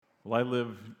Well, I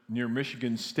live near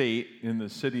Michigan State in the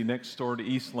city next door to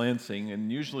East Lansing,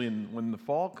 and usually when the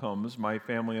fall comes, my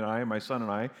family and I, my son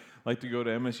and I, like to go to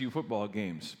MSU football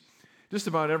games. Just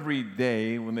about every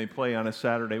day when they play on a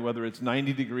Saturday, whether it's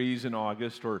 90 degrees in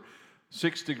August or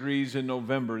 6 degrees in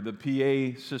November, the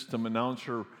PA system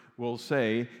announcer will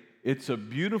say, "It's a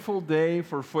beautiful day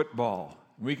for football."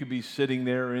 We could be sitting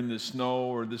there in the snow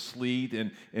or the sleet,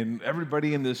 and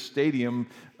everybody in this stadium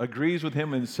agrees with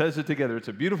him and says it together. It's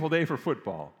a beautiful day for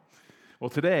football. Well,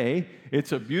 today,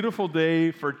 it's a beautiful day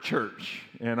for church,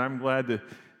 and I'm glad to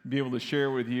be able to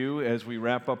share with you as we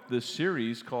wrap up this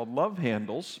series called Love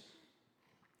Handles.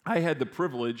 I had the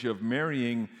privilege of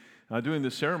doing the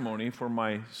ceremony for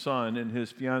my son and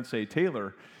his fiancée,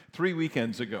 Taylor, 3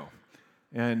 weekends ago.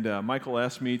 And Michael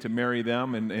asked me to marry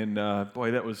them, and boy,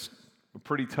 that was a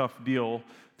pretty tough deal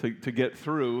to get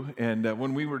through. And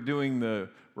when we were doing the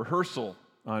rehearsal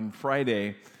on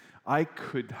Friday, I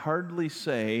could hardly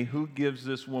say, "Who gives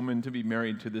this woman to be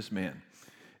married to this man?"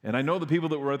 And I know the people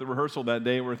that were at the rehearsal that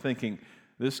day were thinking,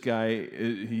 "This guy,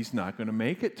 he's not going to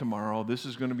make it tomorrow. This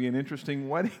is going to be an interesting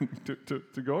wedding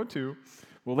to go to."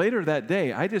 Well, later that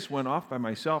day, I just went off by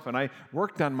myself and I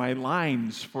worked on my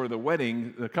lines for the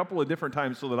wedding a couple of different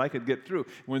times so that I could get through.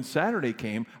 When Saturday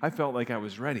came, I felt like I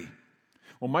was ready.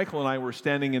 Well, Michael and I were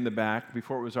standing in the back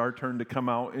before it was our turn to come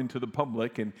out into the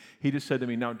public, and he just said to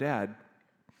me, "Now, Dad,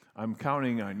 I'm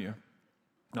counting on you.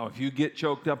 Now, if you get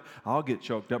choked up, I'll get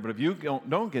choked up, but if you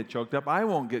don't get choked up, I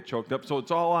won't get choked up, so it's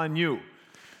all on you."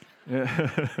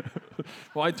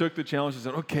 Well, I took the challenge and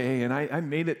said, "Okay," and I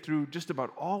made it through just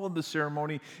about all of the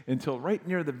ceremony until right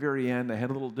near the very end. I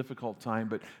had a little difficult time,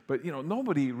 but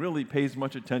nobody really pays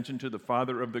much attention to the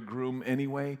father of the groom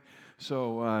anyway.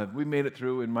 So we made it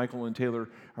through, and Michael and Taylor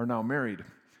are now married.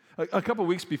 A couple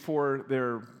weeks before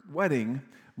their wedding,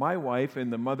 my wife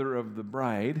and the mother of the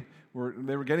bride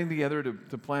were getting together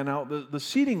to plan out the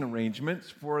seating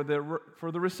arrangements for the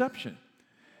reception.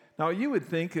 Now, you would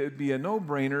think it would be a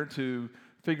no-brainer to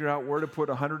figure out where to put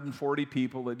 140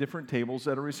 people at different tables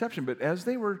at a reception. But as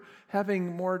they were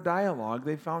having more dialogue,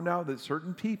 they found out that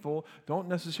certain people don't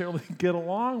necessarily get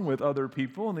along with other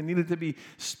people, and they needed to be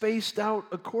spaced out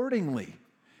accordingly.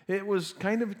 It was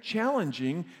kind of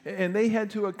challenging, and they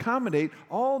had to accommodate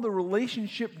all the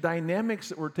relationship dynamics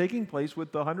that were taking place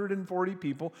with the 140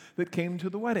 people that came to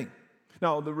the wedding.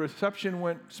 Now, the reception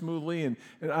went smoothly, and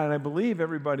I believe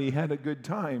everybody had a good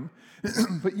time.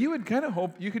 But you would kind of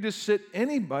hope you could just sit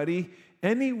anybody,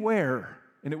 anywhere,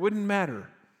 and it wouldn't matter.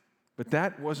 But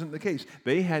that wasn't the case.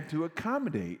 They had to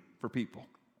accommodate for people.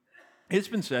 It's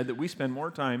been said that we spend more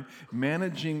time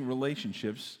managing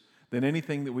relationships than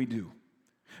anything that we do.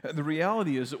 The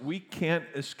reality is that we can't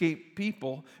escape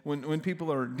people. When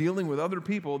people are dealing with other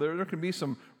people, there can be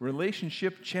some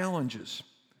relationship challenges.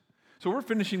 So we're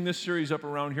finishing this series up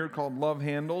around here called Love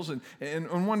Handles,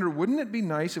 and wonder, wouldn't it be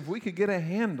nice if we could get a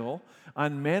handle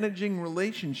on managing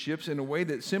relationships in a way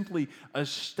that simply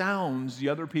astounds the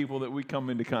other people that we come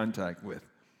into contact with?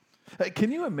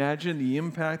 Can you imagine the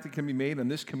impact that can be made on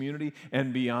this community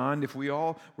and beyond if we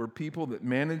all were people that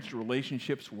managed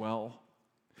relationships well?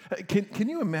 Can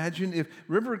you imagine if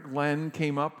River Glen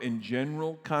came up in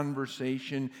general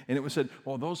conversation and it was said,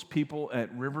 "Well, those people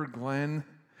at River Glen,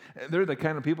 they're the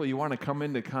kind of people you want to come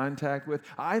into contact with.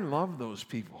 I love those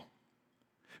people."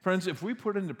 Friends, if we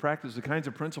put into practice the kinds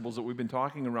of principles that we've been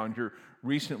talking around here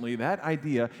recently, that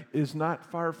idea is not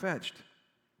far-fetched.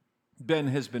 Ben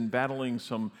has been battling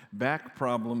some back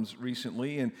problems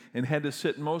recently and had to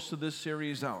sit most of this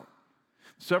series out.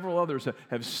 Several others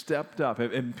have stepped up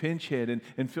and pinch hit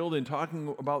and filled in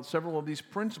talking about several of these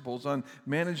principles on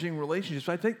managing relationships.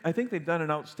 I think they've done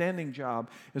an outstanding job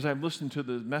as I've listened to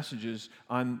the messages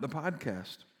on the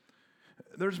podcast.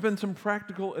 There's been some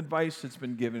practical advice that's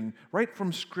been given right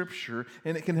from Scripture,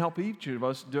 and it can help each of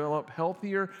us develop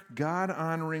healthier,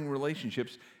 God-honoring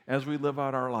relationships as we live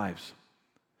out our lives.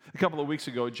 A couple of weeks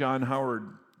ago, John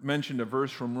Howard mentioned a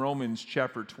verse from Romans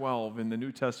chapter 12 in the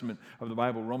New Testament of the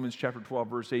Bible. Romans chapter 12,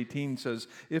 verse 18 says,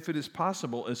 "If it is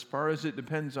possible, as far as it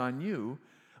depends on you,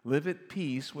 live at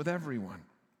peace with everyone."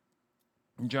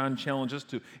 And John challenged us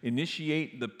to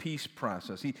initiate the peace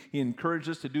process. He encouraged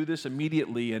us to do this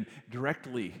immediately and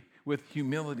directly with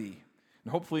humility.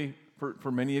 And hopefully,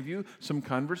 for many of you, some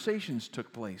conversations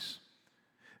took place.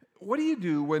 What do you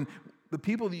do when the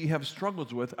people that you have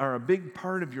struggles with are a big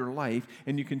part of your life,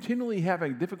 and you continually have a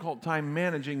difficult time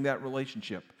managing that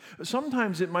relationship?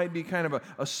 Sometimes it might be kind of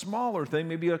a smaller thing,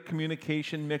 maybe a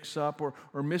communication mix-up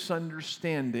or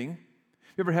misunderstanding.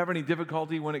 You ever have any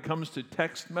difficulty when it comes to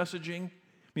text messaging?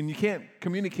 mean, you can't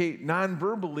communicate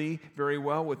non-verbally very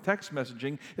well with text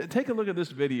messaging. Take a look at this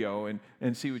video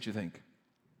and see what you think.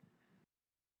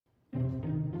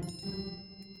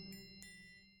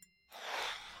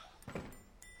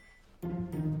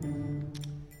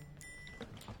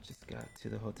 Just got to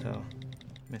the hotel.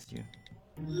 Miss you.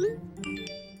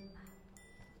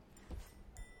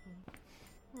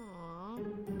 Aw,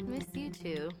 miss you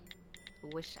too.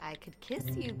 Wish I could kiss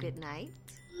you goodnight.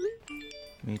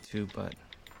 Me too, but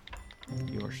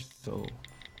you're so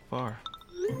far.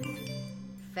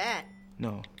 Fat.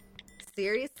 No.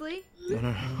 Seriously?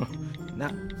 No.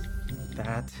 Not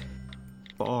that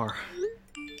far.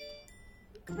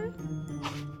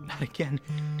 Not again.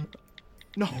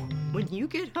 No. When you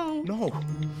get home, No.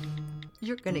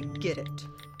 you're gonna get it.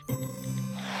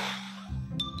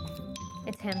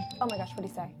 It's him. Oh my gosh, what do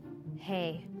you say?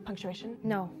 Hey. Punctuation?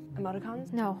 No.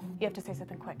 Emoticons? No. You have to say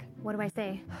something quick. What do I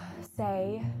say?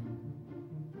 Say,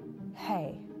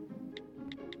 hey.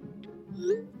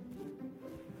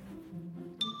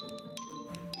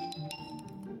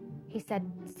 He said,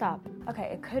 stop.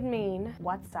 Okay, it could mean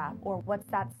what's up, or what's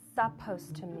that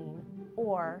supposed to mean,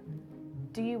 or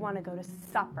do you want to go to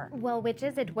supper? Well, which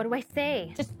is it? What do I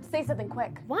say? Just say something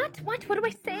quick. What? What do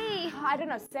I say? I don't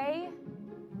know, say,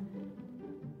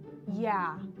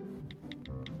 yeah.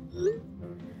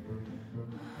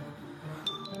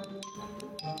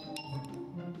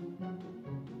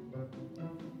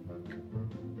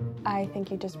 I think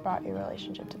you just brought your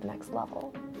relationship to the next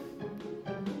level.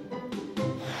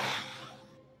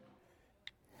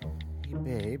 Hey,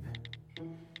 babe.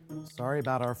 Sorry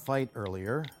about our fight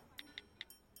earlier.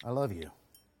 I love you.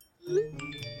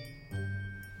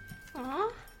 Aw,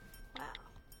 wow,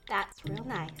 that's real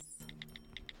nice.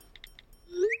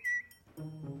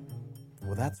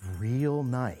 Well, that's real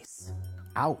nice.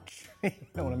 Ouch. You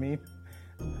know what I mean?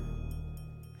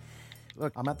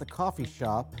 Look, I'm at the coffee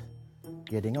shop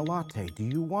getting a latte. Do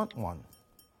you want one?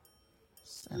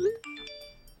 Send.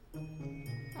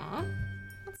 Aw,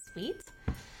 that's sweet.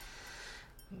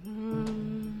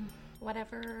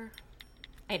 Whatever.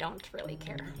 I don't really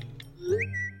care.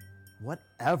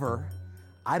 Whatever.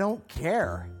 I don't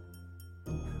care.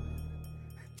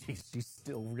 Jeez, she's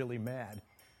still really mad.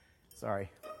 Sorry.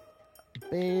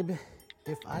 Babe,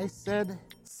 if I said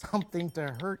something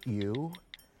to hurt you,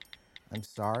 I'm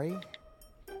sorry.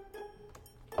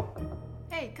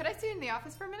 Hey, could I see you in the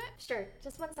office for a minute? Sure,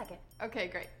 just 1 second. Okay,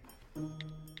 great. I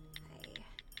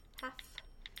have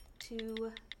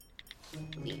to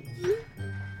leave.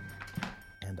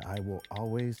 And I will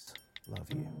always love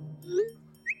you.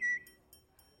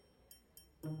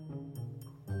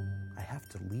 I have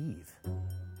to leave.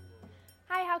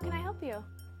 Hi, how can I help you?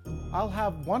 I'll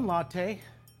have one latte,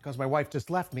 because my wife just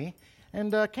left me,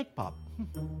 and cake pop.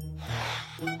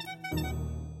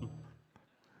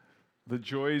 The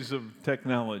joys of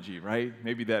technology, right?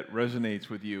 Maybe that resonates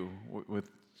with you with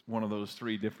one of those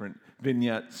three different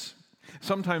vignettes.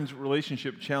 Sometimes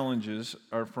relationship challenges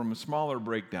are from smaller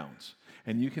breakdowns,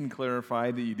 and you can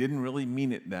clarify that you didn't really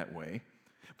mean it that way.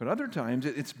 But other times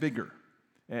it's bigger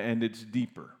and it's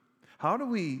deeper. How do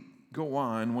we go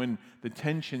on when the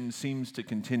tension seems to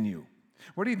continue?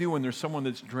 What do you do when there's someone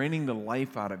that's draining the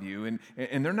life out of you and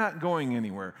they're not going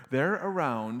anywhere? They're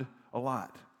around a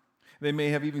lot. They may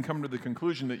have even come to the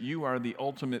conclusion that you are the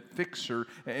ultimate fixer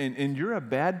and you're a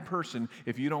bad person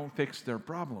if you don't fix their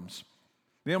problems.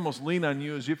 They almost lean on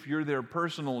you as if you're their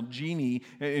personal genie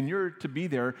and you're to be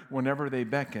there whenever they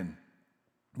beckon.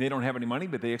 They don't have any money,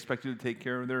 but they expect you to take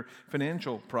care of their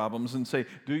financial problems and say,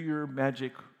 do your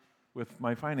magic with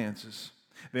my finances.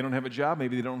 They don't have a job,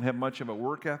 maybe they don't have much of a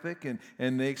work ethic,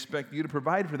 and they expect you to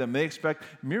provide for them. They expect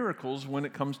miracles when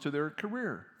it comes to their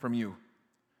career from you.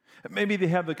 Maybe they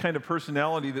have the kind of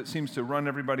personality that seems to run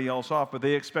everybody else off, but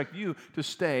they expect you to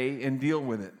stay and deal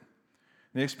with it.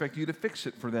 They expect you to fix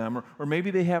it for them, or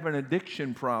maybe they have an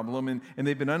addiction problem and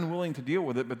they've been unwilling to deal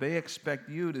with it, but they expect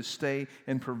you to stay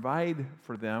and provide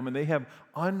for them, and they have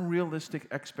unrealistic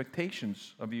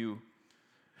expectations of you.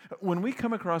 When we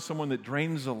come across someone that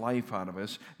drains the life out of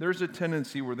us, there's a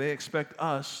tendency where they expect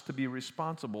us to be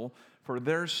responsible for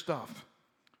their stuff.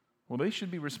 Well, they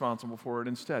should be responsible for it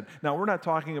instead. Now, we're not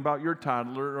talking about your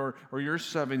toddler or your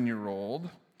 7-year-old,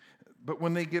 but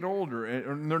when they get older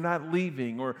and they're not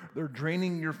leaving or they're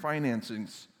draining your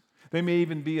finances, they may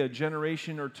even be a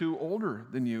generation or two older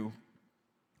than you.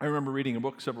 I remember reading a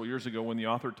book several years ago when the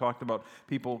author talked about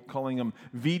people calling them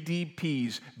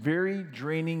VDPs, very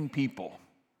draining people.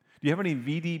 Do you have any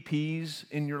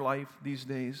VDPs in your life these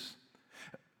days?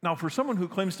 Now, for someone who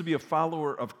claims to be a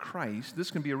follower of Christ, this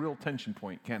can be a real tension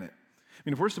point, can it? I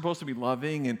mean, if we're supposed to be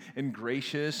loving and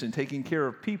gracious and taking care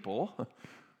of people,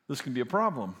 This can be a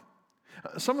problem.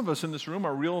 Some of us in this room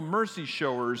are real mercy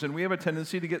showers, and we have a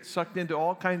tendency to get sucked into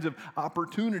all kinds of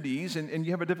opportunities, and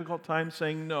you have a difficult time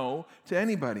saying no to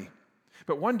anybody.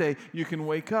 But one day you can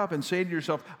wake up and say to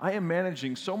yourself, I am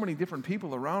managing so many different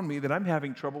people around me that I'm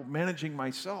having trouble managing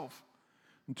myself.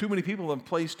 And too many people have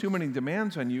placed too many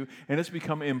demands on you, and it's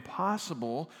become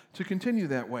impossible to continue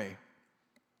that way.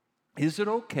 Is it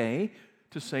okay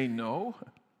to say no?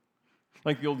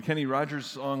 Like the old Kenny Rogers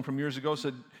song from years ago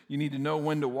said, you need to know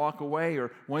when to walk away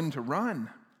or when to run.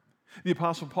 The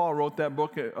Apostle Paul wrote that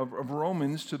book of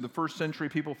Romans to the first century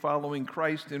people following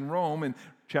Christ in Rome, and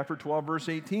chapter 12, verse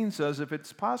 18 says, if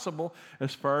it's possible,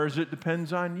 as far as it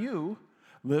depends on you,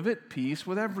 live at peace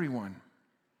with everyone.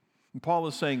 And Paul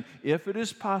is saying, if it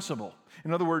is possible,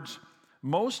 in other words,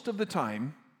 most of the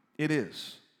time, it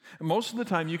is. Most of the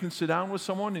time, you can sit down with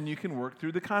someone and you can work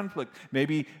through the conflict.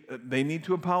 Maybe they need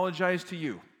to apologize to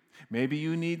you. Maybe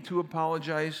you need to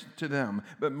apologize to them.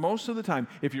 But most of the time,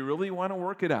 if you really want to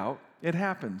work it out, it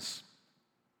happens.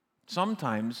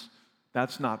 Sometimes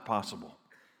that's not possible.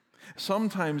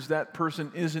 Sometimes that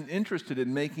person isn't interested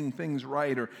in making things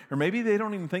right, or maybe they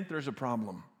don't even think there's a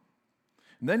problem.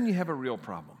 And then you have a real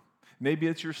problem. Maybe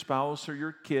it's your spouse or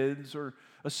your kids or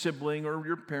a sibling or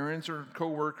your parents or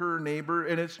coworker or neighbor,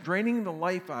 and it's draining the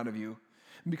life out of you.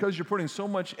 And because you're putting so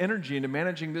much energy into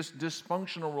managing this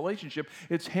dysfunctional relationship,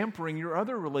 it's hampering your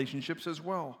other relationships as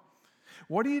well.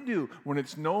 What do you do when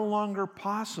it's no longer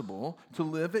possible to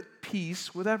live at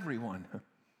peace with everyone?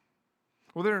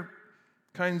 Well, there are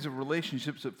kinds of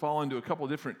relationships that fall into a couple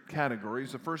of different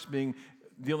categories. The first being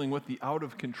dealing with the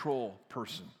out-of-control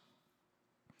person.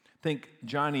 Think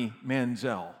Johnny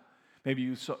Manziel. Maybe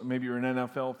you're an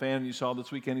NFL fan and you saw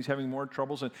this weekend he's having more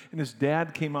troubles. And his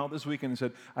dad came out this weekend and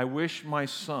said, I wish my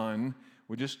son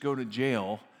would just go to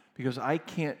jail because I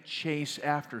can't chase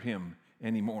after him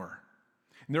anymore.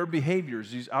 And their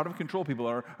behaviors, these out-of-control people,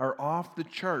 are off the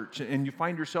charts, and you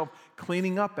find yourself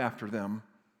cleaning up after them.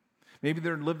 Maybe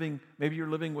you're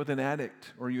living with an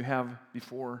addict, or you have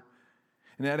before.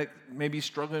 An addict may be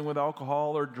struggling with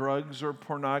alcohol or drugs or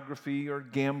pornography or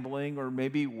gambling or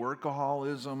maybe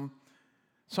workaholism,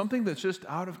 something that's just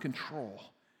out of control.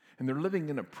 And they're living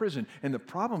in a prison. And the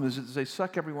problem is that they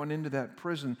suck everyone into that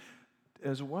prison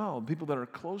as well, people that are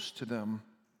close to them.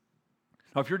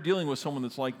 Now, if you're dealing with someone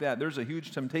that's like that, there's a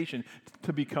huge temptation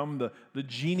to become the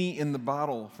genie in the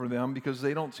bottle for them because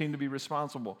they don't seem to be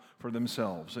responsible for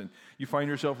themselves. And you find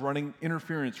yourself running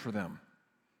interference for them,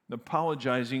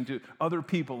 apologizing to other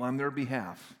people on their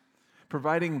behalf,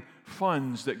 providing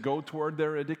funds that go toward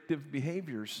their addictive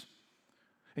behaviors.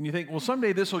 And you think, well,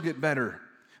 someday this will get better.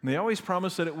 And they always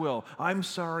promise that it will. I'm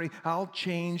sorry, I'll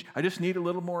change. I just need a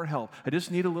little more help. I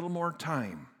just need a little more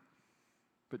time.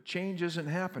 But change isn't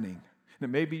happening. And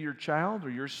it may be your child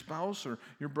or your spouse or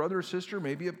your brother or sister,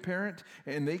 maybe a parent,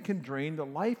 and they can drain the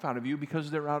life out of you because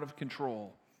they're out of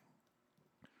control.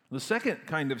 The second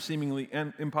kind of seemingly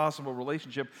impossible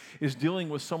relationship is dealing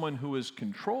with someone who is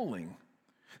controlling.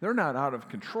 They're not out of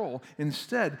control.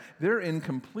 Instead, they're in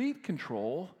complete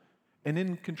control and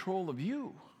in control of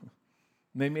you.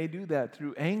 They may do that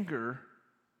through anger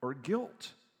or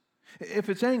guilt. If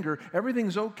it's anger,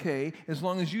 everything's okay as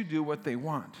long as you do what they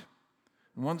want.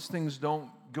 And once things don't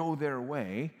go their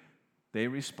way, they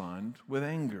respond with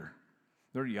anger.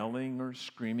 They're yelling or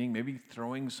screaming, maybe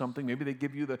throwing something. Maybe they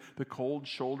give you the cold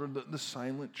shoulder, the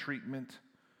silent treatment.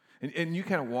 And you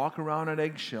kind of walk around on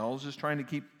eggshells just trying to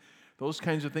keep those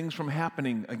kinds of things from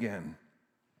happening again.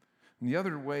 And the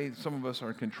other way some of us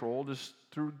are controlled is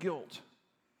through guilt.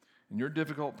 And your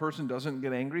difficult person doesn't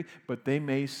get angry, but they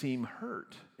may seem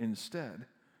hurt instead.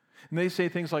 And they say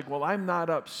things like, well, I'm not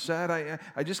upset.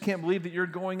 I just can't believe that you're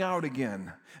going out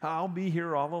again. I'll be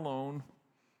here all alone.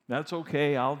 That's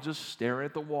okay. I'll just stare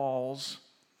at the walls.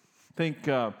 Think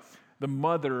the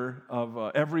mother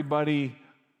of Everybody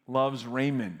Loves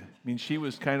Raymond. I mean, she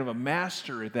was kind of a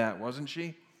master at that, wasn't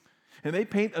she? And they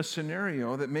paint a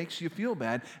scenario that makes you feel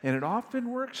bad, and it often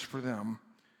works for them.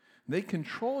 They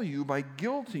control you by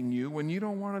guilting you when you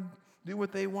don't want to do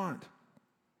what they want.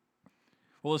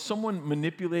 Well, is someone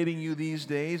manipulating you these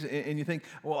days, and you think,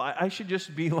 well, I should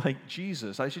just be like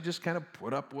Jesus. I should just kind of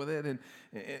put up with it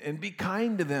and be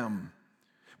kind to them.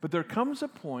 But there comes a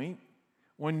point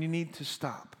when you need to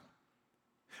stop.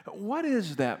 What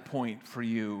is that point for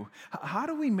you? How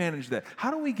do we manage that? How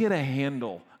do we get a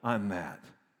handle on that?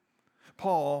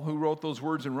 Paul, who wrote those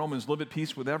words in Romans, live at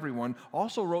peace with everyone,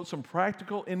 also wrote some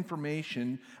practical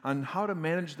information on how to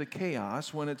manage the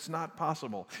chaos when it's not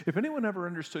possible. If anyone ever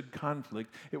understood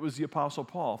conflict, it was the Apostle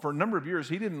Paul. For a number of years,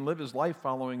 he didn't live his life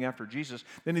following after Jesus.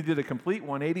 Then he did a complete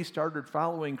 180, started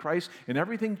following Christ, and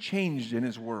everything changed in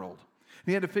his world.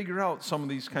 He had to figure out some of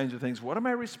these kinds of things. What am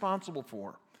I responsible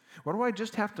for? What do I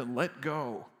just have to let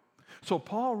go? So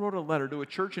Paul wrote a letter to a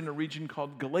church in a region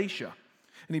called Galatia.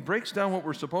 And he breaks down what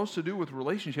we're supposed to do with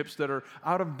relationships that are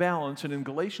out of balance. And in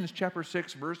Galatians chapter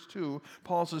 6, verse 2,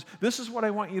 Paul says, this is what I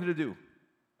want you to do.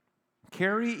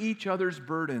 Carry each other's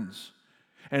burdens.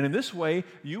 And in this way,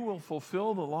 you will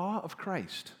fulfill the law of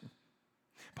Christ.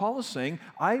 Paul is saying,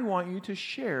 I want you to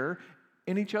share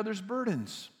in each other's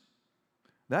burdens.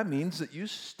 That means that you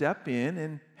step in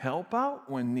and help out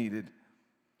when needed.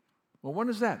 Well, when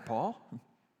is that, Paul?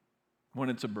 When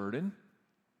it's a burden?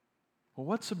 Well,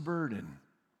 what's a burden?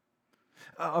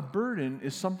 A burden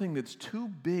is something that's too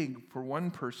big for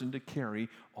one person to carry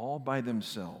all by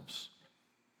themselves.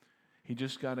 He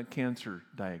just got a cancer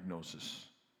diagnosis.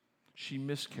 She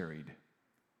miscarried.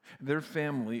 Their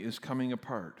family is coming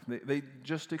apart. They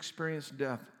just experienced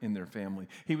death in their family.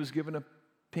 He was given a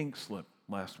pink slip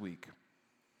last week.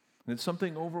 And it's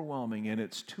something overwhelming, and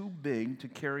it's too big to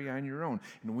carry on your own.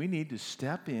 And we need to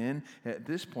step in at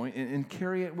this point and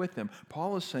carry it with them.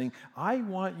 Paul is saying, I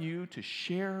want you to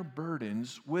share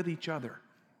burdens with each other.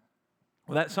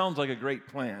 Well, that sounds like a great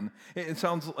plan. It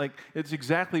sounds like it's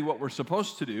exactly what we're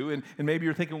supposed to do. And maybe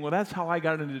you're thinking, well, that's how I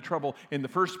got into trouble in the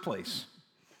first place.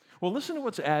 Well, listen to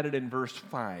what's added in verse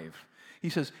 5. He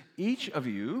says, each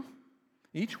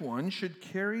one should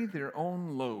carry their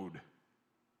own load.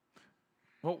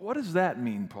 Well, what does that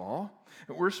mean, Paul?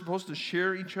 We're supposed to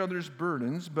share each other's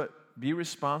burdens, but be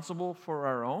responsible for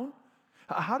our own?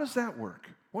 How does that work?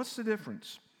 What's the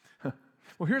difference?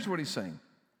 Well, here's what he's saying.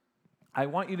 I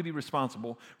want you to be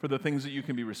responsible for the things that you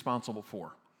can be responsible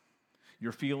for.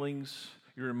 Your feelings,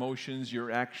 your emotions,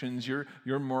 your actions, your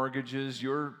mortgages,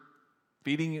 your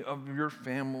feeding of your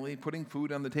family, putting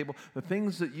food on the table, the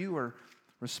things that you are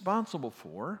responsible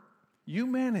for, you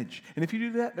manage. And if you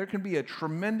do that, there can be a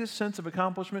tremendous sense of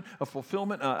accomplishment, of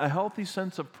fulfillment, a healthy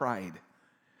sense of pride.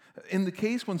 In the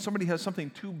case when somebody has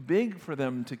something too big for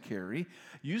them to carry,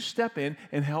 you step in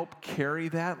and help carry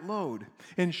that load.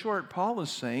 In short, Paul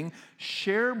is saying,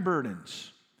 share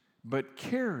burdens, but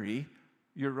carry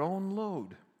your own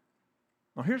load.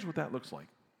 Now, here's what that looks like.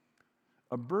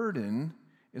 A burden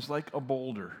is like a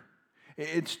boulder.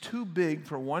 It's too big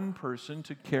for one person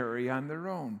to carry on their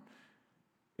own.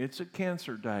 It's a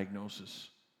cancer diagnosis.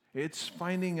 It's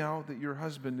finding out that your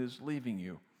husband is leaving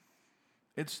you.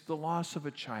 It's the loss of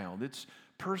a child. It's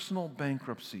personal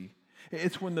bankruptcy.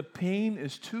 It's when the pain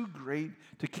is too great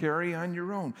to carry on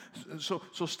your own. So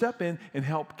step in and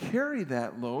help carry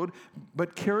that load,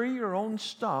 but carry your own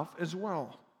stuff as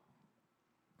well.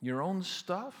 Your own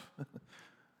stuff?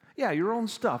 Yeah, your own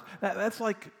stuff. That's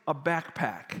like a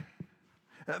backpack.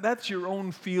 That's your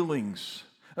own feelings.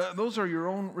 Those are your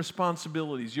own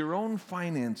responsibilities, your own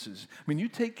finances. I mean, you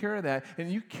take care of that,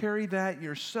 and you carry that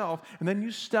yourself, and then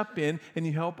you step in and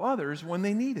you help others when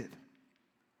they need it.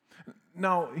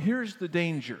 Now, here's the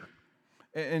danger.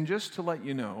 And just to let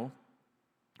you know,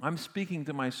 I'm speaking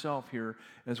to myself here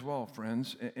as well,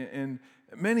 friends. And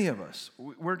many of us,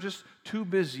 we're just too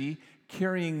busy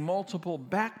carrying multiple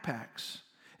backpacks.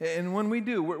 And when we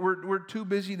do, we're too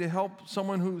busy to help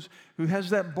someone who has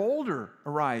that boulder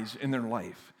arise in their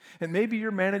life. And maybe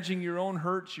you're managing your own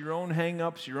hurts, your own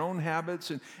hang-ups, your own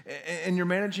habits, and you're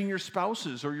managing your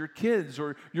spouses or your kids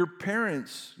or your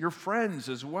parents, your friends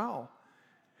as well.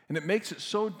 And it makes it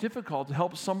so difficult to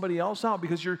help somebody else out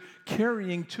because you're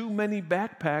carrying too many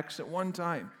backpacks at one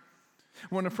time.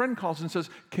 When a friend calls and says,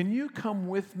 "Can you come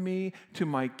with me to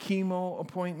my chemo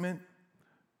appointment?"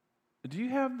 Do you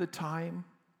have the time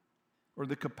or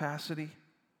the capacity?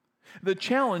 The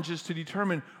challenge is to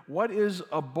determine what is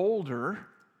a boulder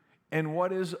and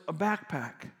what is a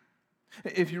backpack.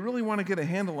 If you really want to get a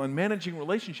handle on managing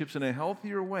relationships in a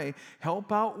healthier way,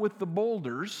 help out with the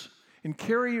boulders and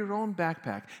carry your own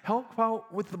backpack. Help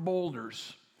out with the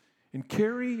boulders and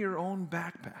carry your own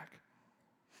backpack.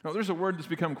 Now, there's a word that's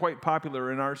become quite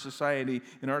popular in our society,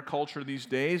 in our culture these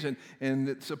days, and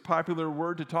it's a popular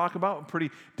word to talk about,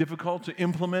 pretty difficult to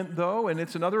implement, though, and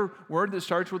it's another word that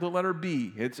starts with the letter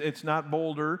B. It's not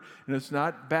boulder, and it's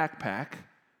not backpack,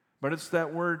 but it's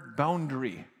that word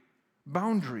boundary.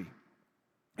 Boundary.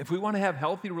 If we want to have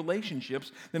healthy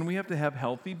relationships, then we have to have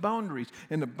healthy boundaries,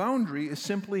 and a boundary is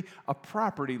simply a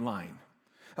property line.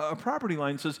 A property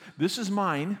line says, this is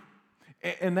mine,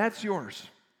 and that's yours.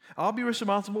 I'll be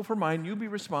responsible for mine, you be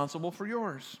responsible for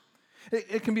yours.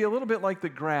 It can be a little bit like the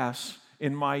grass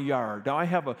in my yard. Now, I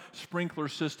have a sprinkler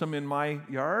system in my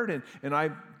yard, and I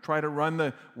try to run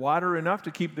the water enough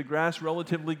to keep the grass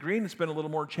relatively green. It's been a little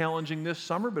more challenging this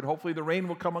summer, but hopefully the rain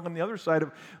will come on the other side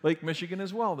of Lake Michigan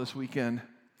as well this weekend.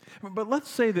 But let's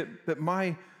say that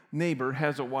my neighbor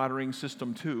has a watering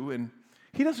system too, and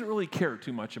he doesn't really care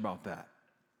too much about that.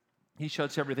 He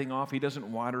shuts everything off. He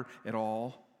doesn't water at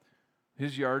all.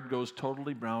 His yard goes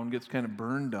totally brown, gets kind of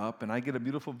burned up, and I get a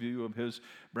beautiful view of his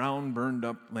brown, burned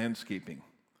up landscaping.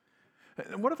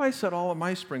 And what if I set all of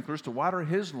my sprinklers to water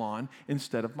his lawn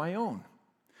instead of my own?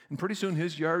 And pretty soon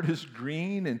his yard is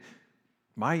green and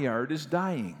my yard is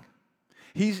dying.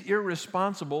 He's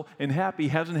irresponsible and happy,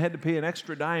 hasn't had to pay an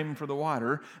extra dime for the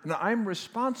water, and I'm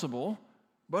responsible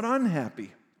but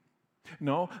unhappy.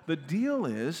 No, the deal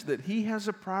is that he has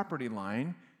a property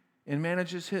line and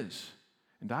manages his,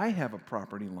 and I have a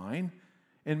property line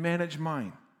and manage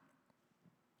mine.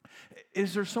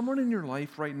 Is there someone in your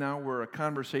life right now where a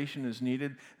conversation is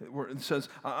needed where it says,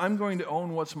 I'm going to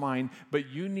own what's mine, but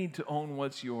you need to own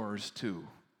what's yours too?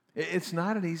 It's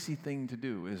not an easy thing to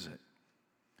do, is it?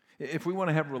 If we want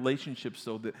to have relationships,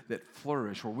 though, that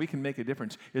flourish, where we can make a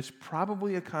difference, it's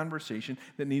probably a conversation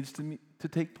that needs to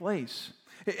take place.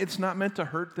 It's not meant to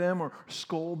hurt them or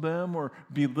scold them or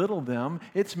belittle them.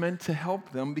 It's meant to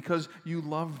help them because you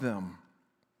love them.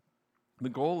 The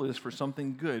goal is for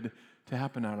something good to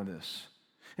happen out of this.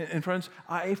 And friends,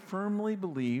 I firmly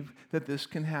believe that this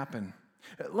can happen.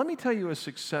 Let me tell you a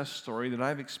success story that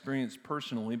I've experienced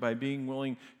personally by being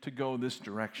willing to go this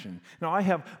direction. Now, I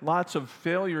have lots of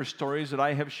failure stories that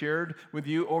I have shared with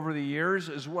you over the years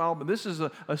as well, but this is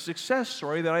a success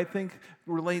story that I think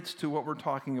relates to what we're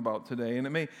talking about today, and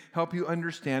it may help you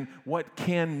understand what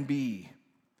can be.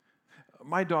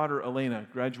 My daughter, Elena,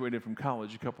 graduated from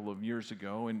college a couple of years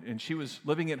ago, and she was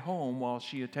living at home while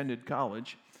she attended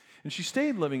college. And she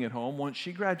stayed living at home once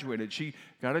she graduated. She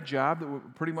got a job that was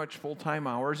pretty much full-time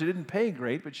hours. It didn't pay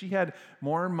great, but she had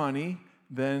more money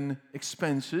than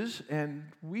expenses. And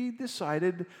we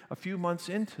decided a few months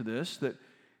into this that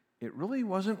it really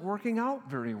wasn't working out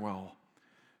very well.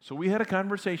 So we had a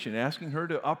conversation asking her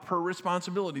to up her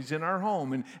responsibilities in our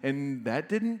home, and that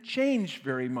didn't change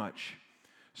very much.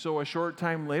 So a short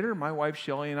time later, my wife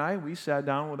Shelley and I, we sat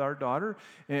down with our daughter,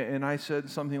 and I said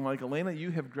something like, Elena, you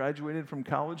have graduated from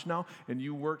college now, and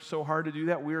you worked so hard to do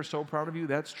that. We are so proud of you.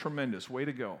 That's tremendous. Way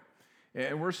to go.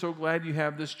 And we're so glad you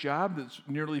have this job that's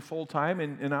nearly full-time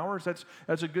in hours.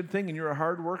 That's a good thing, and you're a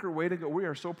hard worker. Way to go. We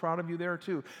are so proud of you there,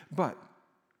 too. But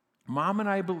Mom and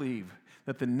I believe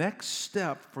that the next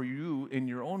step for you in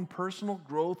your own personal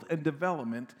growth and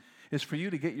development is for you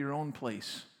to get your own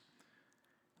place.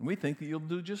 And we think that you'll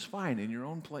do just fine in your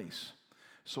own place.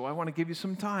 So I want to give you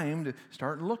some time to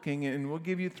start looking, and we'll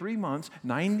give you 3 months,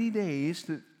 90 days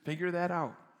to figure that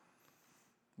out.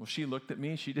 Well, she looked at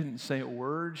me. She didn't say a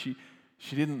word. She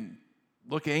didn't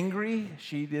look angry.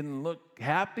 She didn't look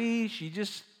happy. She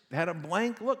just had a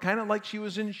blank look, kind of like she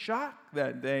was in shock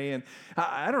that day. And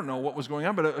I don't know what was going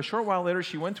on, but a short while later,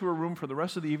 she went to her room for the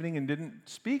rest of the evening and didn't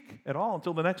speak at all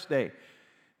until the next day.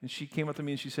 And she came up to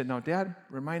me and she said, now, Dad,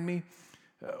 remind me,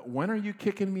 when are you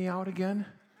kicking me out again?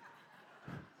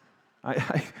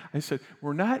 I said,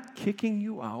 we're not kicking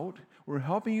you out. We're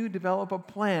helping you develop a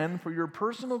plan for your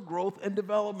personal growth and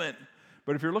development.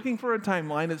 But if you're looking for a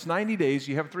timeline, it's 90 days.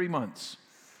 You have 3 months.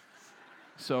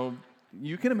 So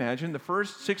you can imagine the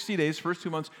first 60 days, first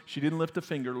 2 months, she didn't lift a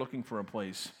finger looking for a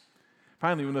place.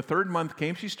 Finally, when the 3rd month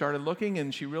came, she started looking,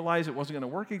 and she realized it wasn't going to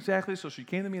work exactly, so she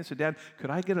came to me and said, Dad,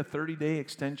 could I get a 30-day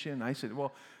extension? And I said,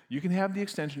 well, you can have the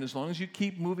extension as long as you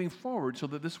keep moving forward so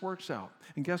that this works out.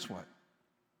 And guess what?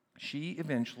 She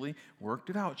eventually worked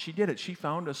it out. She did it. She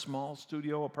found a small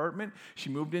studio apartment. She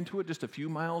moved into it just a few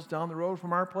miles down the road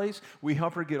from our place. We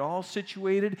helped her get all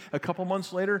situated. A couple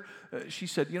months later, she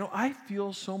said, I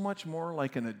feel so much more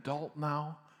like an adult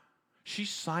now. She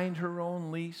signed her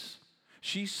own lease.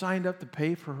 She signed up to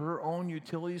pay for her own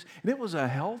utilities, and it was a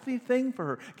healthy thing for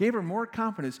her. Gave her more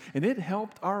confidence, and it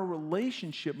helped our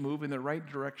relationship move in the right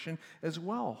direction as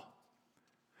well.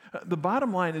 The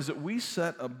bottom line is that we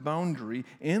set a boundary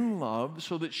in love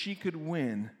so that she could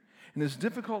win. And as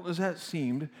difficult as that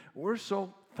seemed, we're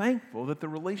so thankful that the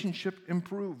relationship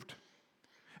improved.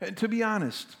 And to be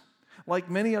honest, like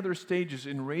many other stages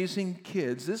in raising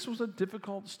kids, this was a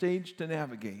difficult stage to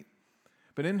navigate.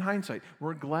 But in hindsight,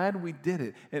 we're glad we did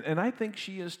it. And I think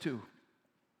she is too.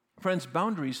 Friends,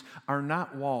 boundaries are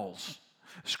not walls.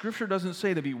 Scripture doesn't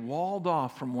say to be walled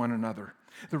off from one another.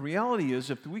 The reality is,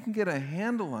 if we can get a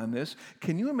handle on this,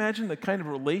 can you imagine the kind of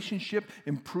relationship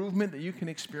improvement that you can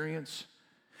experience?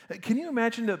 Can you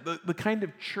imagine the kind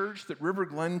of church that River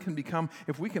Glen can become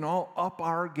if we can all up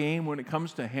our game when it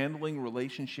comes to handling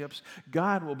relationships?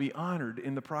 God will be honored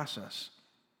in the process.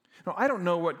 Now, I don't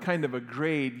know what kind of a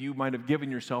grade you might have given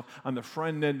yourself on the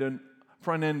front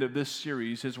end of this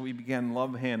series as we began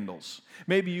Love Handles.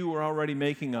 Maybe you were already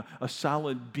making a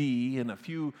solid B, and a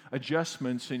few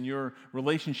adjustments in your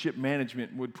relationship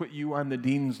management would put you on the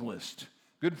dean's list.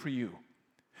 Good for you.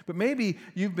 But maybe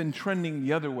you've been trending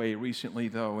the other way recently,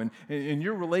 though, and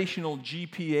your relational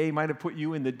GPA might have put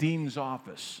you in the dean's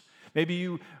office. Maybe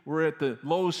you were at the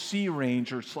low C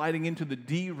range or sliding into the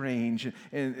D range,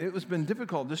 and it has been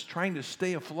difficult just trying to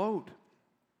stay afloat.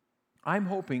 I'm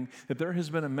hoping that there has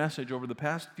been a message over the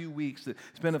past few weeks that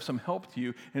has been of some help to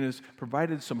you and has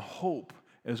provided some hope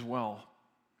as well.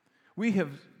 We have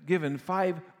given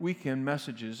 5 weekend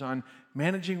messages on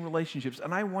managing relationships,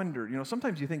 and I wonder,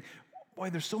 sometimes you think, boy,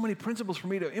 there's so many principles for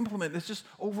me to implement, it's just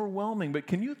overwhelming. But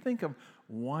can you think of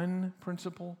one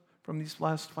principle from these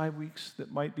last 5 weeks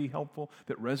that might be helpful,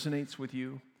 that resonates with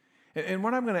you? And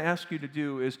what I'm going to ask you to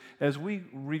do is, as we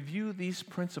review these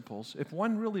principles, if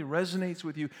one really resonates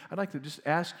with you, I'd like to just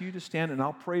ask you to stand, and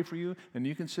I'll pray for you, and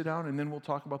you can sit down, and then we'll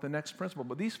talk about the next principle.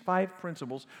 But these 5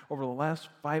 principles over the last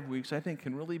 5 weeks, I think,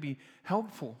 can really be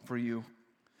helpful for you.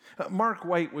 Mark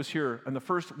White was here in the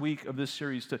first week of this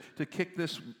series to kick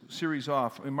this series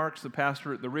off. And Mark's the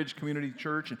pastor at the Ridge Community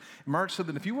Church. And Mark said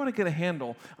that if you want to get a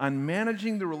handle on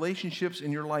managing the relationships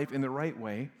in your life in the right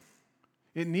way,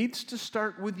 it needs to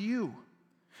start with you.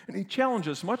 And he challenged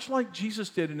us, much like Jesus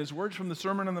did in his words from the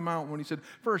Sermon on the Mount, when he said,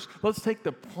 first, let's take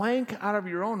the plank out of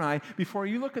your own eye before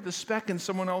you look at the speck in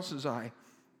someone else's eye.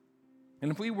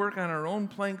 And if we work on our own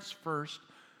planks first,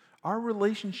 our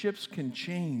relationships can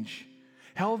change.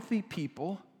 Healthy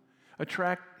people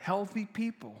attract healthy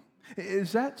people.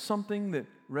 Is that something that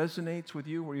resonates with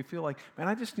you, where you feel like, man,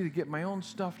 I just need to get my own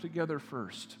stuff together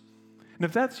first? And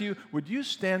if that's you, would you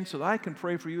stand so that I can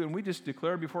pray for you, and we just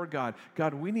declare before God,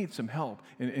 God, we need some help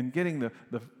in getting the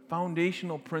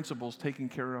foundational principles taken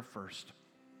care of first.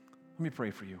 Let me pray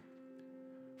for you.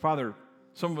 Father,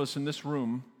 some of us in this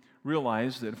room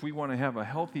realize that if we want to have a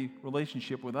healthy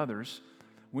relationship with others,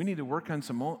 we need to work on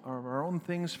some of our own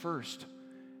things first.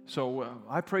 So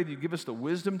I pray that you give us the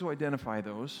wisdom to identify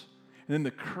those, and then the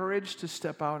courage to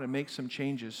step out and make some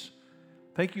changes.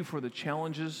 Thank you for the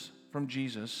challenges from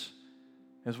Jesus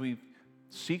as we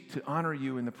seek to honor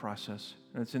you in the process.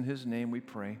 And it's in his name we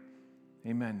pray.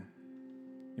 Amen.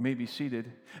 You may be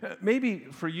seated. Maybe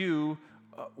for you,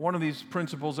 one of these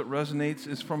principles that resonates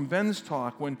is from Ben's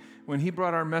talk when he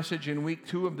brought our message in week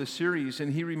 2 of the series,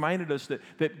 and he reminded us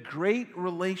that great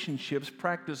relationships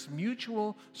practice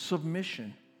mutual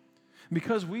submission.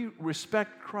 Because we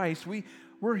respect Christ,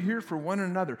 we're here for one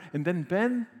another. And then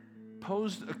Ben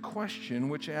posed a question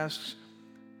which asks,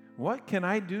 what can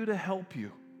I do to help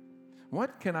you?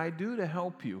 What can I do to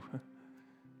help you?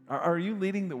 Are you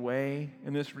leading the way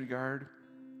in this regard?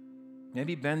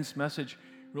 Maybe Ben's message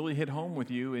really hit home with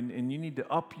you, and you need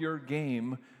to up your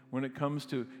game when it comes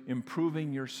to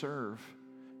improving your serve.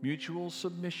 Mutual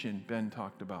submission, Ben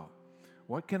talked about.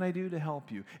 What can I do to help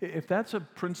you? If that's a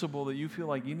principle that you feel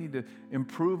like you need to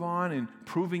improve on in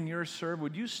improving your serve,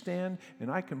 would you stand and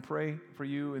I can pray for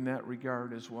you in that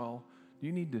regard as well? Do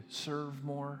you need to serve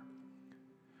more?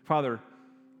 Father,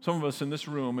 some of us in this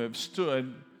room have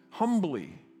stood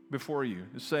humbly before you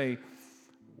to say,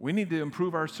 we need to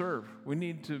improve our serve. We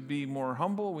need to be more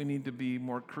humble. We need to be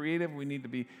more creative. We need to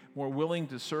be more willing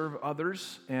to serve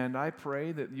others. And I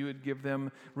pray that you would give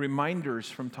them reminders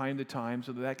from time to time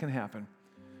so that that can happen.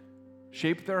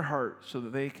 Shape their heart so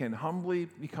that they can humbly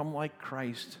become like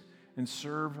Christ and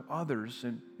serve others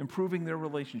and improving their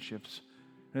relationships.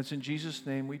 And it's in Jesus'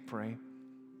 name we pray.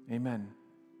 Amen.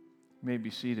 You may be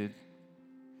seated.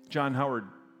 John Howard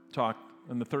talked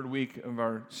in the 3rd week of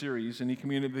our series, and he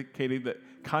communicated that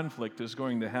conflict is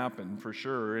going to happen for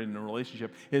sure in a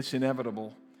relationship. It's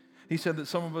inevitable. He said that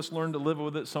some of us learn to live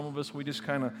with it, some of us we just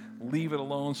kind of leave it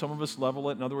alone, some of us level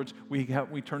it. In other words, we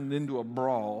turn it into a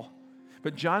brawl.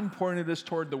 But John pointed us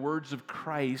toward the words of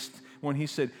Christ when he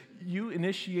said, you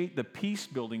initiate the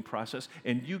peace-building process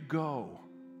and you go.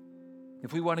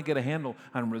 If we want to get a handle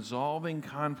on resolving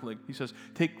conflict, he says,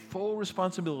 take full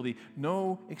responsibility,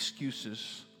 no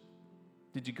excuses.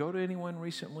 Did you go to anyone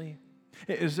recently?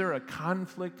 Is there a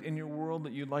conflict in your world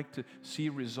that you'd like to see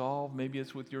resolved? Maybe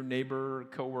it's with your neighbor, or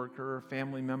coworker, or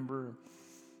family member.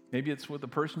 Maybe it's with the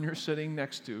person you're sitting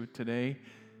next to today.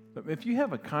 But if you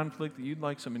have a conflict that you'd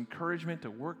like some encouragement to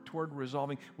work toward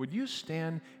resolving, would you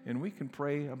stand and we can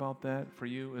pray about that for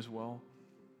you as well?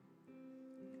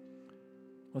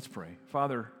 Let's pray.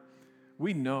 Father,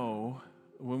 we know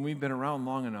when we've been around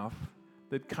long enough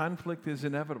that conflict is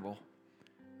inevitable.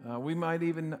 We might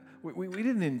even, we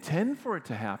didn't intend for it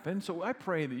to happen, so I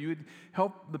pray that you would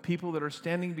help the people that are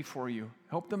standing before you,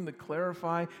 help them to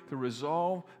clarify, to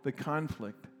resolve the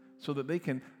conflict so that they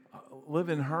can live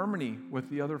in harmony with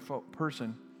the other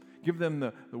person. Give them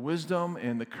the wisdom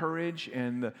and the courage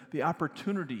and the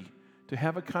opportunity to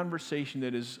have a conversation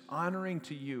that is honoring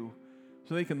to you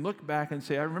so they can look back and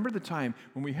say, I remember the time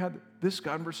when we had this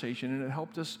conversation and it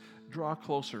helped us draw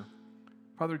closer.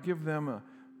 Father, give them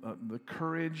the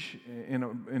courage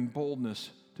and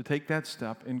boldness to take that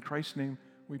step. In Christ's name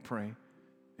we pray.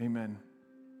 Amen.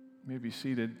 You may be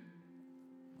seated.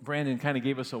 Brandon kind of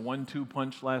gave us a 1-2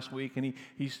 punch last week, and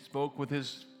he spoke with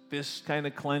his fists kind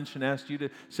of clenched and asked you to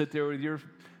sit there with your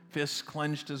fists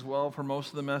clenched as well for most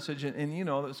of the message. And you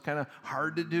know, that's kind of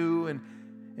hard to do. And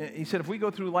he said if we go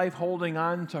through life holding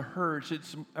on to hurts,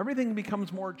 everything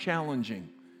becomes more challenging.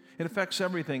 It affects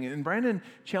everything. And Brandon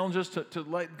challenged us to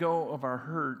let go of our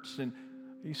hurts. And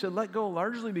he said let go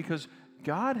largely because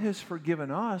God has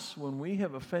forgiven us when we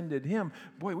have offended him.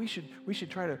 Boy, we should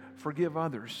try to forgive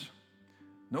others.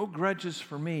 No grudges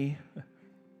for me.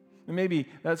 And maybe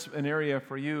that's an area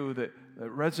for you that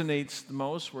resonates the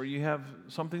most, where you have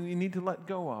something you need to let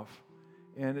go of.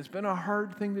 And it's been a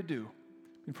hard thing to do.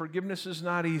 And forgiveness is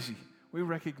not easy. We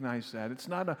recognize that. It's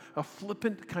not a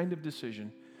flippant kind of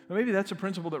decision. But maybe that's a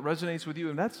principle that resonates with you.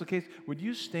 And if that's the case, would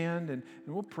you stand and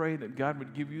we'll pray that God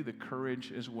would give you the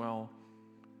courage as well.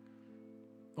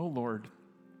 Oh, Lord,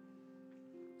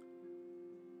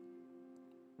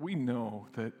 we know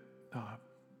that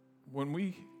when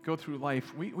we go through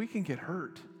life, we can get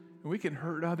hurt, and we can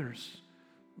hurt others.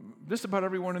 Just about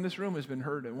everyone in this room has been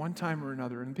hurt at one time or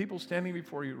another, and people standing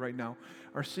before you right now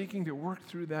are seeking to work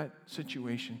through that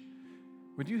situation.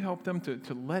 Would you help them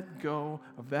to let go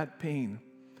of that pain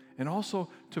and also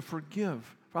to forgive?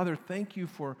 Father, thank you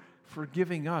for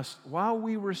forgiving us. While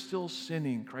we were still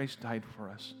sinning, Christ died for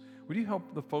us. Would you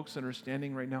help the folks that are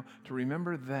standing right now to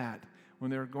remember that when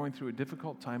they're going through a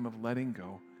difficult time of letting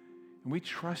go? And we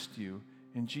trust you.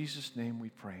 In Jesus' name we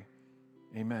pray.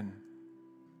 Amen.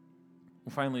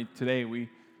 Well, finally, today we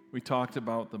talked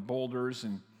about the boulders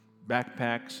and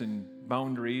backpacks and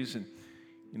boundaries. And,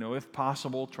 you know, if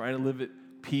possible, try to live at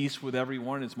peace with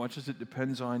everyone as much as it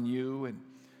depends on you. And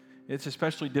it's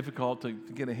especially difficult to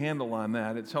get a handle on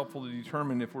that. It's helpful to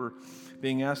determine if we're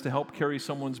being asked to help carry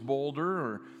someone's boulder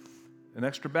or an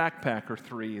extra backpack or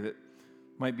 3 that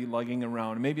might be lugging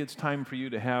around. And maybe it's time for you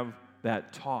to have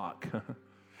that talk.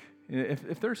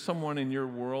 If there's someone in your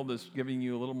world that's giving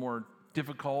you a little more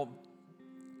difficult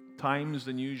times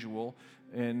than usual,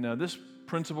 and this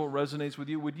principle resonates with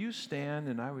you, would you stand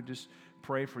and I would just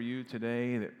pray for you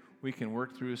today that we can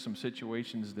work through some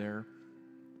situations there.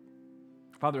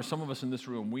 Father, some of us in this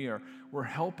room, we're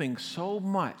helping so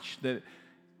much that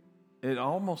it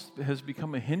almost has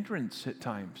become a hindrance at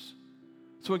times.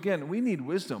 So again, we need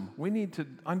wisdom. We need to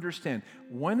understand,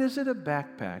 when is it a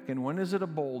backpack and when is it a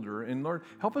boulder? And Lord,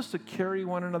 help us to carry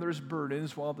one another's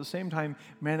burdens while at the same time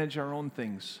manage our own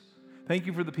things. Thank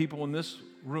you for the people in this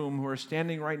room who are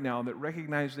standing right now that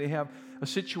recognize they have a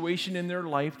situation in their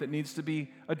life that needs to be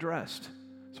addressed.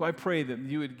 So I pray that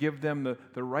you would give them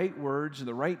the right words,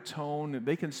 the right tone, that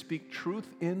they can speak truth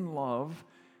in love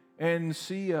and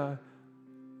see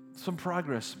some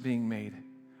progress being made.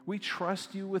 We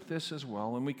trust you with this as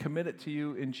well, and we commit it to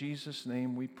you. In Jesus'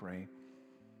 name we pray.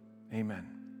 Amen.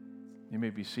 You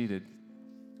may be seated.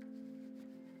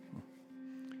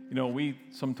 You know, we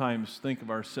sometimes think of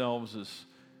ourselves as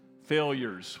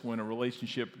failures when a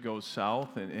relationship goes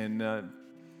south, and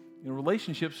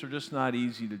relationships are just not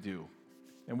easy to do.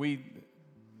 And we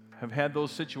have had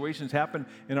those situations happen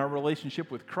in our relationship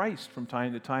with Christ from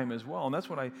time to time as well. And that's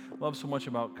what I love so much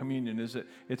about communion, is that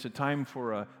it's a time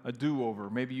for a do-over.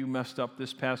 Maybe you messed up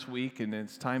this past week, and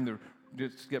it's time to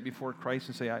just get before Christ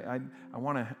and say, I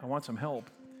want some help.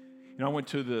 You know, I went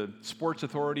to the Sports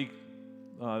Authority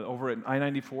over at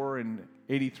I-94 and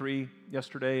 83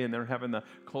 yesterday, and they're having the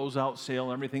closeout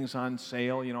sale. Everything's on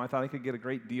sale. You know, I thought I could get a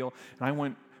great deal. And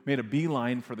I made a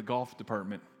beeline for the golf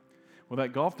department. Well,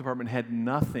 that golf department had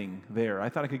nothing there. I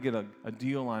thought I could get a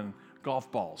deal on golf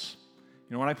balls.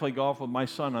 You know, when I play golf with my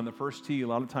son on the first tee, a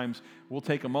lot of times we'll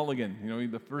take a mulligan. You know,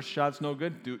 the first shot's no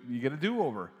good. You get a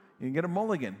do-over. You can get a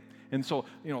mulligan. And so,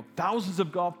 you know, thousands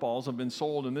of golf balls have been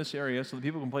sold in this area so that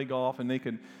people can play golf and they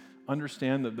can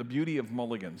understand the beauty of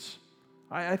mulligans.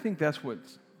 I think that's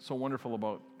what's so wonderful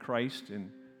about Christ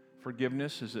and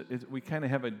forgiveness, is that we kind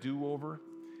of have a do-over.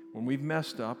 When we've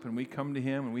messed up and we come to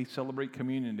Him and we celebrate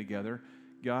communion together,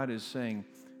 God is saying,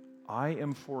 I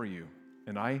am for you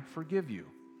and I forgive you.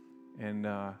 And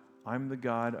I'm the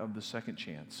God of the second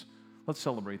chance. Let's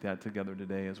celebrate that together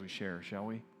today as we share, shall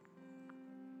we?